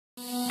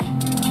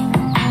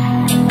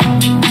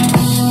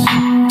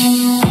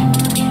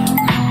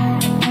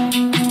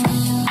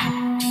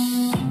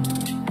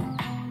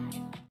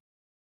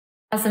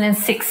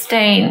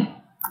2016.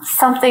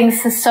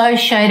 Something's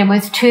associated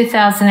with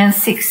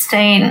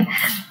 2016.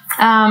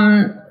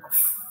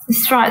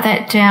 Let's write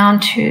that down,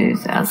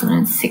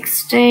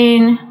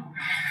 2016.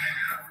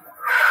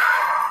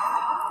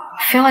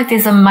 I feel like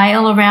there's a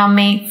male around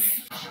me.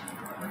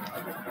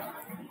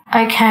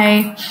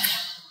 Okay.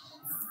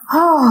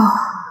 Oh.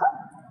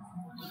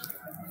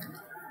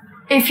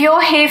 If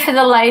you're here for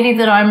the lady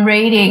that I'm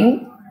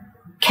reading,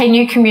 can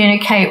you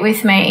communicate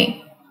with me?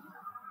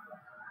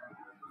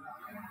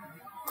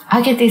 I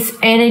get this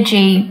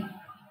energy.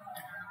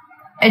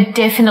 It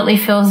definitely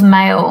feels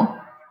male.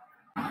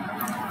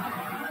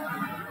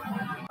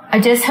 I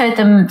just heard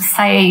them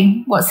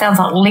say what sounds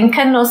like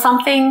Lincoln or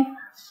something.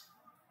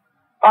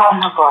 Oh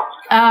my God.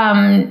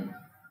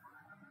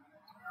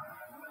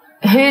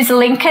 Who's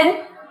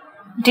Lincoln?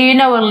 Do you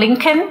know a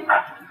Lincoln?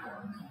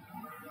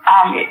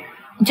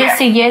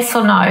 Just a yes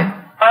or no.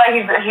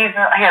 He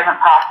hasn't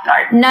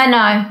passed, no.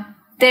 No.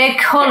 They're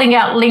calling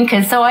out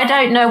Lincoln, so I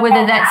don't know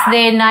whether that's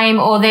their name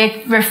or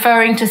they're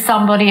referring to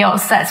somebody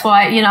else. That's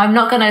why, I'm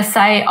not going to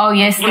say, oh,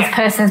 yes, this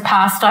person's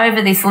passed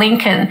over, this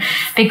Lincoln,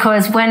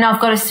 because when I've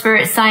got a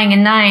spirit saying a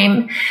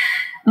name,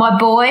 my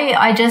boy,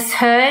 I just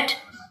heard.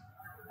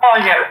 Oh,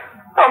 yeah.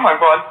 Oh, my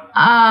God.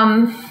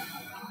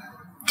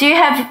 Do you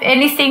have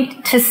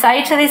anything to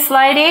say to this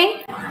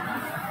lady?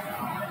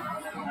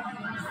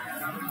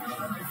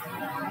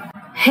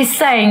 He's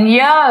saying,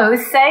 yo,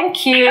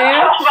 thank you. Oh,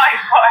 my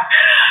God.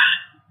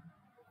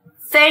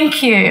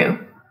 Thank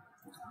you.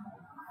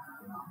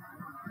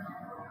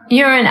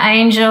 You're an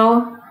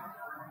angel.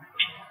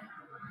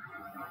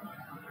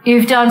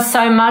 You've done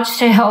so much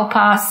to help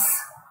us.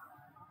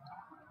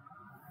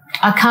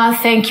 I can't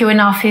thank you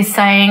enough, he's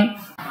saying.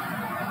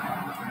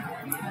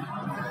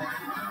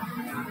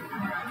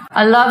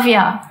 I love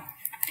ya.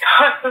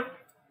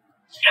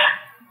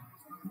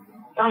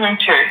 Me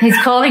too. He's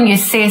calling you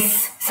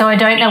sis, so I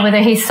don't know whether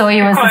he saw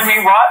you as calling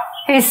me what?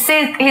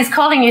 He's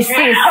calling you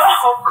sis.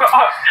 Oh,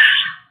 God.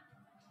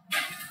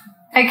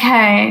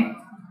 Okay.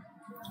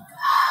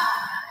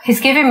 He's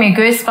giving me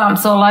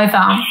goosebumps all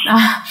over.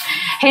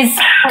 He's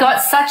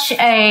got such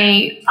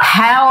a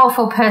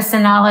powerful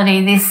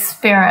personality, this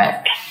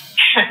spirit.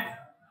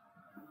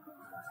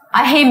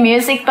 I hear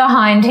music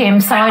behind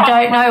him, so I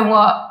don't know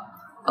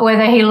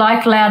whether he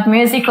liked loud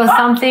music or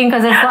something,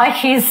 because it's like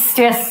he's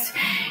just,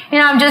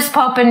 I'm just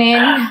popping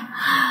in.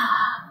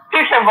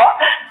 You said what?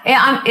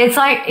 Yeah, it's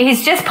like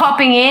he's just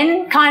popping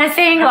in kind of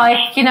thing,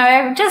 like,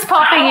 just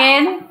popping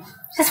in.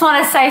 Just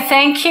want to say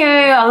thank you,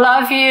 I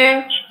love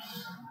you.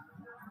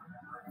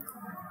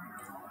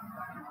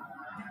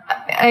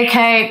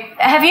 Okay,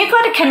 have you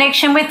got a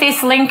connection with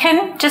this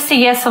Lincoln? Just a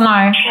yes or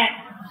no?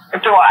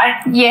 Do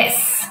I?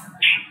 Yes.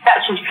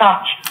 That's his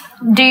son.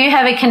 Do you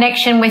have a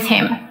connection with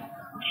him?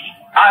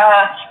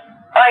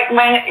 Like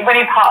when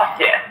he passed,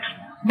 yes.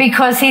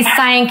 Because he's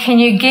saying, can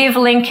you give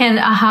Lincoln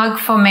a hug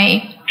for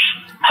me?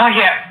 Oh,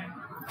 yeah.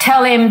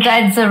 Tell him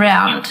Dad's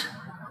around.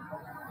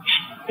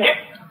 Yeah.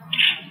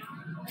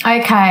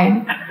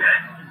 Okay.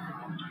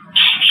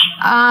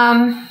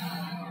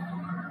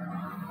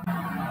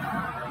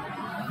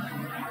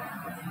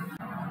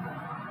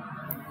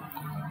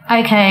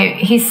 Okay,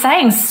 he's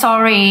saying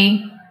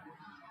sorry.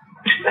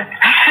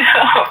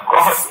 Oh,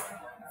 God.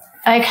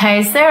 Okay,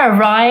 is there a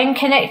Ryan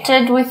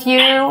connected with you?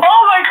 Oh,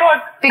 my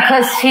God.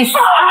 Because he's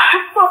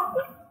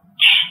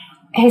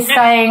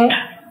saying,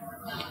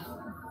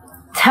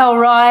 tell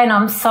Ryan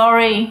I'm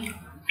sorry.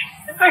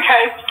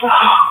 Okay.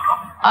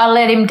 I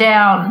let him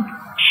down.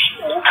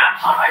 Oh,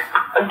 my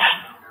God.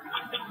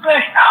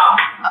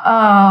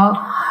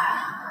 Oh.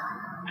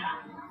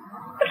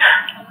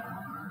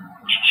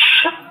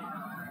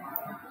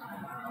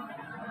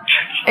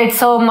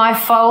 It's all my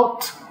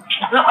fault.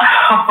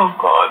 Oh,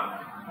 God.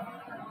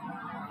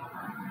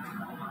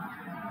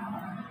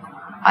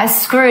 I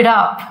screwed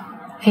up,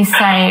 he's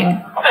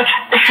saying.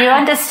 Do you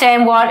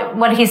understand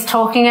what he's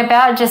talking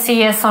about? Just a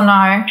yes or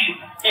no?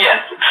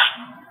 Yes.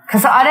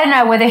 Because I don't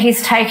know whether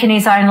he's taken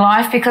his own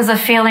life, because the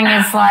feeling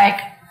is like,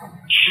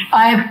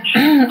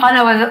 I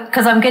know,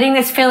 because I'm getting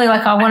this feeling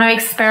like I want to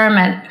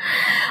experiment.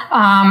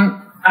 Oh,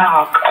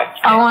 God.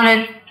 I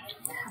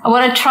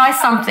want to try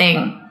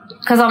something,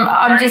 because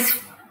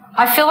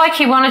I feel like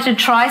he wanted to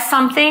try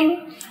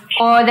something,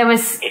 or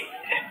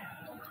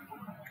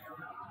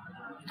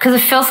because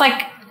it feels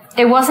like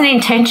it wasn't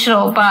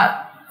intentional,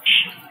 but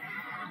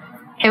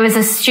it was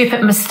a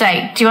stupid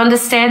mistake. Do you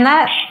understand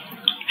that?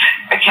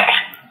 Okay.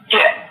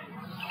 Yeah.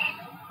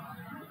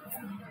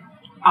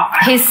 Oh.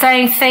 He's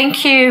saying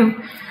thank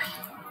you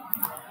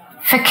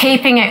for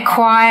keeping it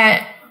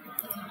quiet.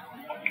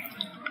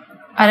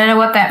 I don't know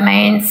what that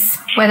means,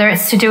 whether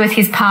it's to do with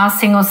his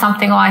passing or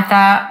something like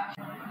that.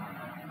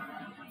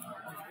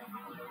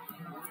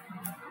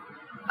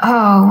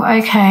 Oh,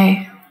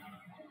 okay.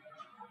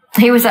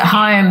 He was at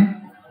home.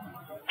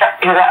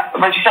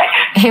 What did you say?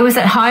 He was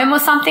at home or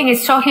something?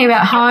 He's talking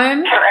about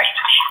home? Correct.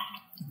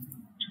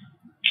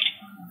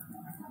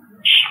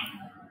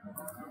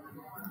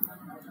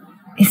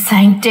 He's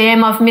saying,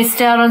 damn, I've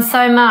missed out on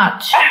so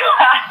much.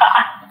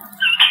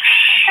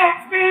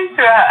 Me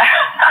too.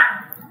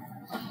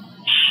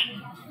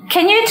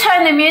 Can you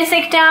turn the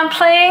music down,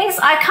 please?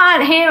 I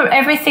can't hear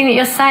everything that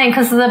you're saying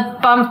because of the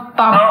bump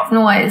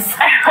noise.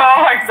 Oh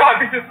my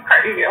God, this is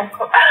crazy.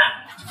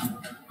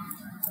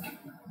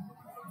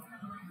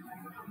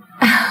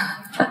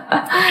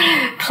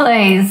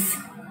 Please.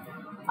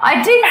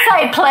 I did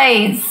say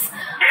please.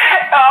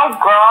 Oh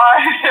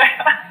God.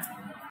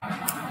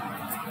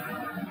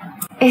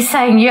 He's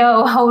saying,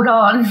 yo, hold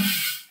on.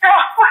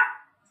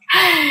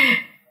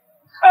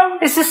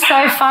 This is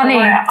so funny,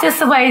 just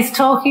the way he's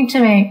talking to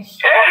me.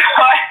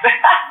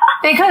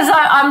 Because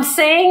I'm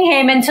seeing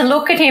him, and to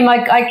look at him,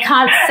 I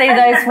can't see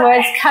those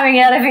words coming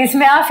out of his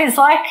mouth. It's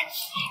like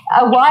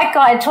a white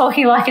guy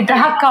talking like a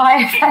dark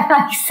guy, if that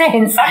makes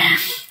sense.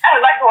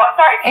 Like what,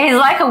 sorry? He's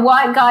like a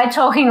white guy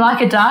talking like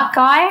a dark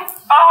guy.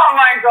 Oh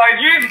my God,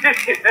 you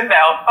just hit the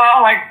nail. Oh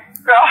my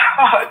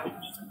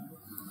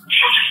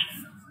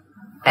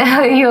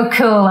God. You're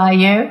cool, are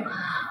you?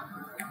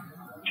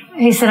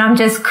 He said, I'm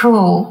just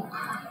cool.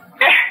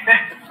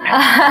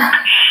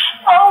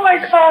 Oh my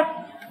God.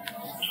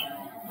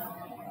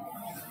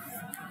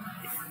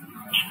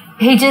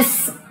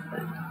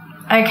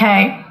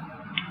 Okay.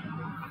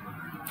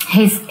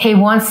 He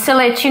wants to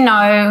let you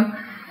know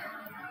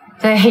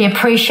that he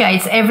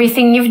appreciates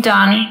everything you've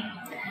done.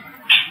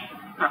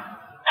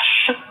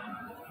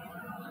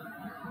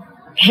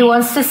 He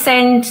wants to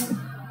send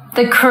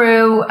the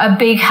crew a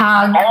big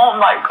hug. Oh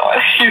my God.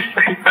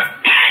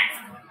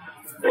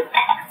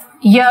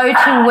 Yo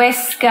to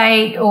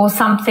Westgate or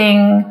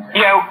something.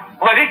 Yo,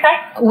 what did you say?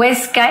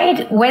 Westgate?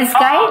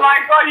 Oh my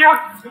God, you're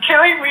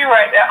killing me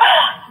right now.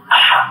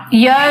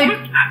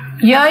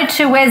 Yo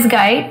to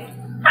Westgate.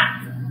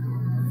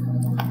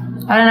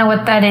 I don't know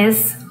what that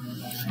is.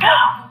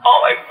 Oh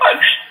my God.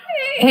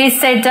 He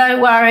said,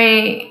 don't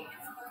worry,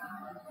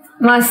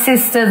 my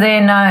sister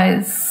there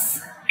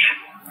knows.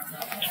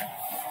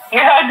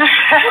 Yeah,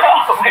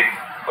 oh my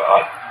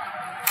God.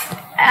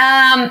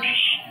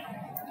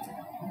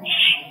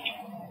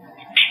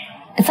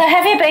 So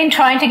have you been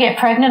trying to get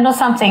pregnant or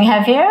something,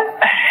 have you?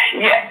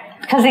 Yeah.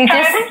 Because he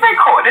just... Is this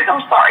recorded?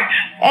 I'm sorry.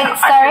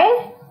 Sorry?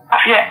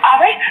 Yeah, are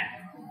they?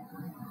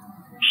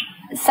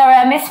 Sorry,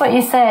 I missed what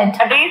you said.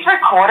 Are these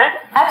recorded?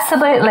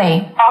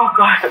 Absolutely. Oh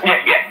God,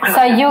 yeah.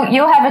 So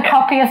you'll have a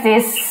copy of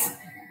this.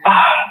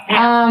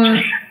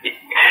 Yeah.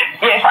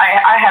 Yes,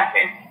 I have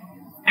been.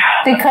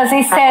 Because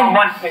he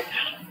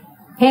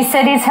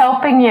said he's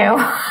helping you.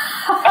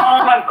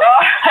 Oh my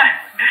God.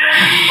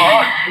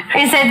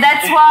 He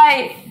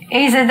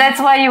said that's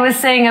why you were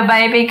seeing a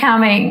baby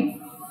coming.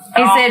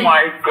 He said,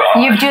 my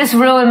God. You've just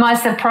ruined my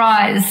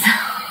surprise.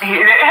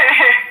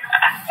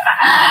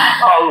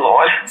 Oh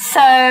Lord.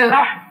 So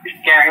it's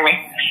scaring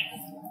me.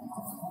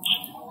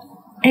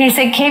 He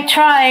said, keep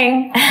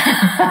trying.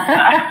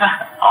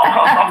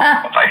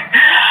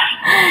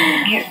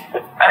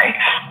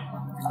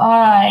 All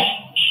right.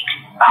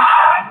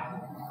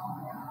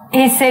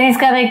 He said he's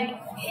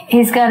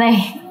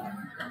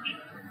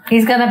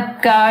gonna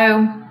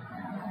go,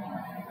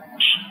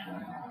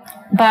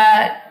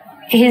 but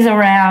he's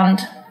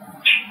around.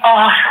 Oh,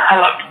 I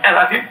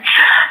love you.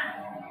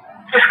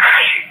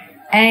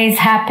 And he's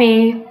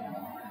happy.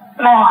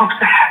 No, I'm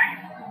so happy.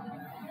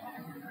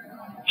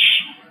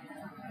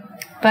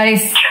 But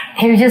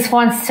he just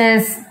wants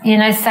to,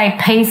 say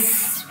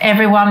peace,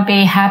 everyone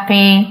be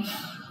happy,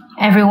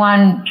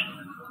 everyone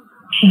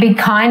be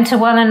kind to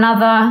one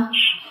another,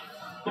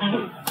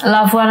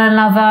 love one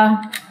another.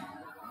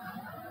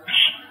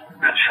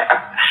 I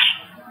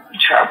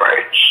try, bro.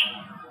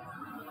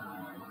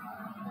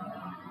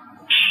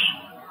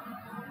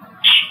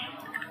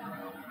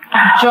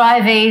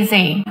 Drive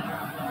easy.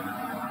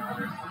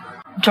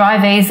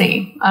 Drive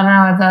easy. I don't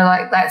know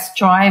whether that's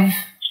drive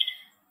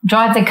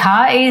the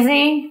car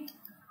easy.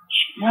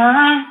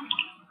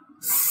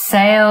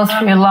 Sail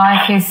through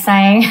life, he's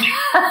saying.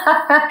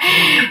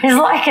 He's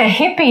like a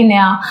hippie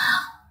now.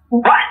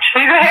 What?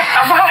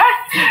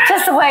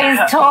 Just the way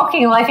he's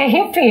talking, like a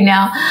hippie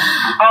now.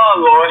 Oh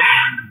Lord.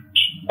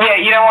 Yeah,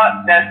 you know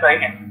what? That's like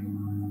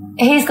him.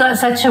 He's got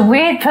such a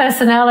weird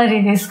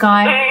personality, this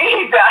guy.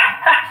 He does.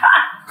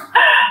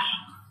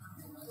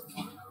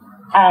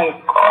 Oh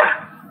God.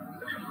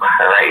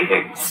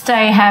 Crazy.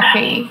 Stay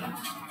happy.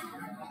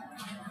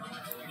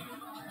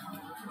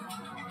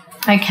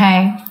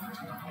 Okay.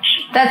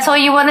 That's all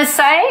you want to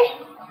say?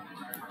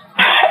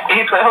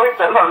 He's always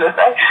got something to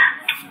say.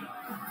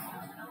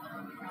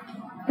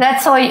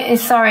 That's all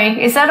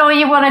sorry. Is that all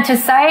you wanted to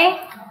say?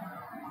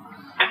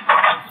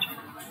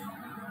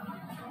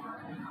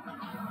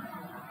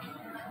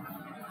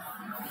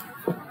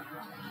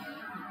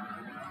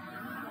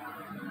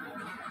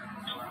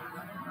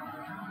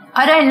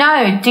 I don't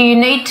know. Do you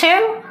need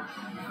to?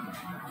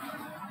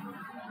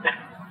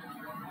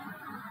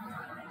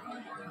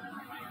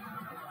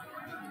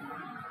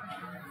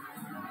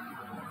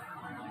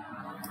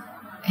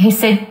 He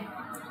said,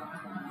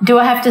 do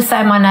I have to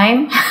say my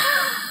name?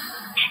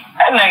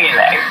 I know your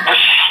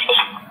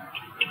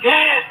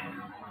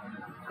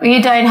name.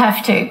 You don't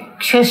have to,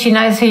 because she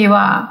knows who you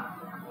are.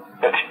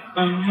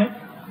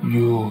 Mm-hmm.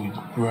 You're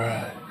the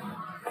bride.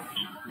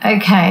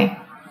 Okay.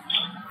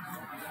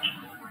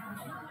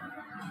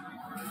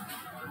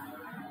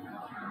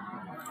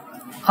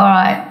 All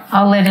right,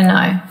 I'll let her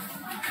know.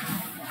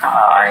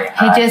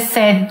 He just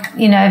said,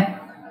 you know,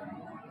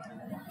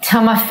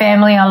 tell my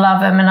family I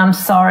love them and I'm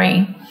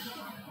sorry.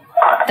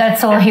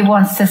 That's all he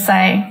wants to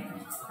say.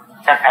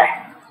 Okay.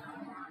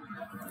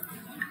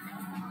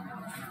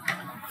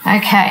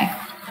 Okay.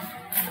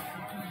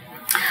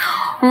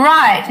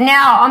 Right,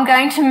 now I'm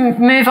going to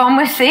move on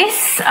with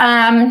this.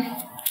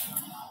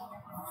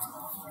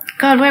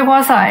 God, where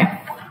was I?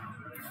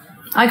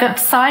 I got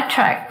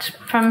sidetracked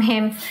from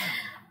him.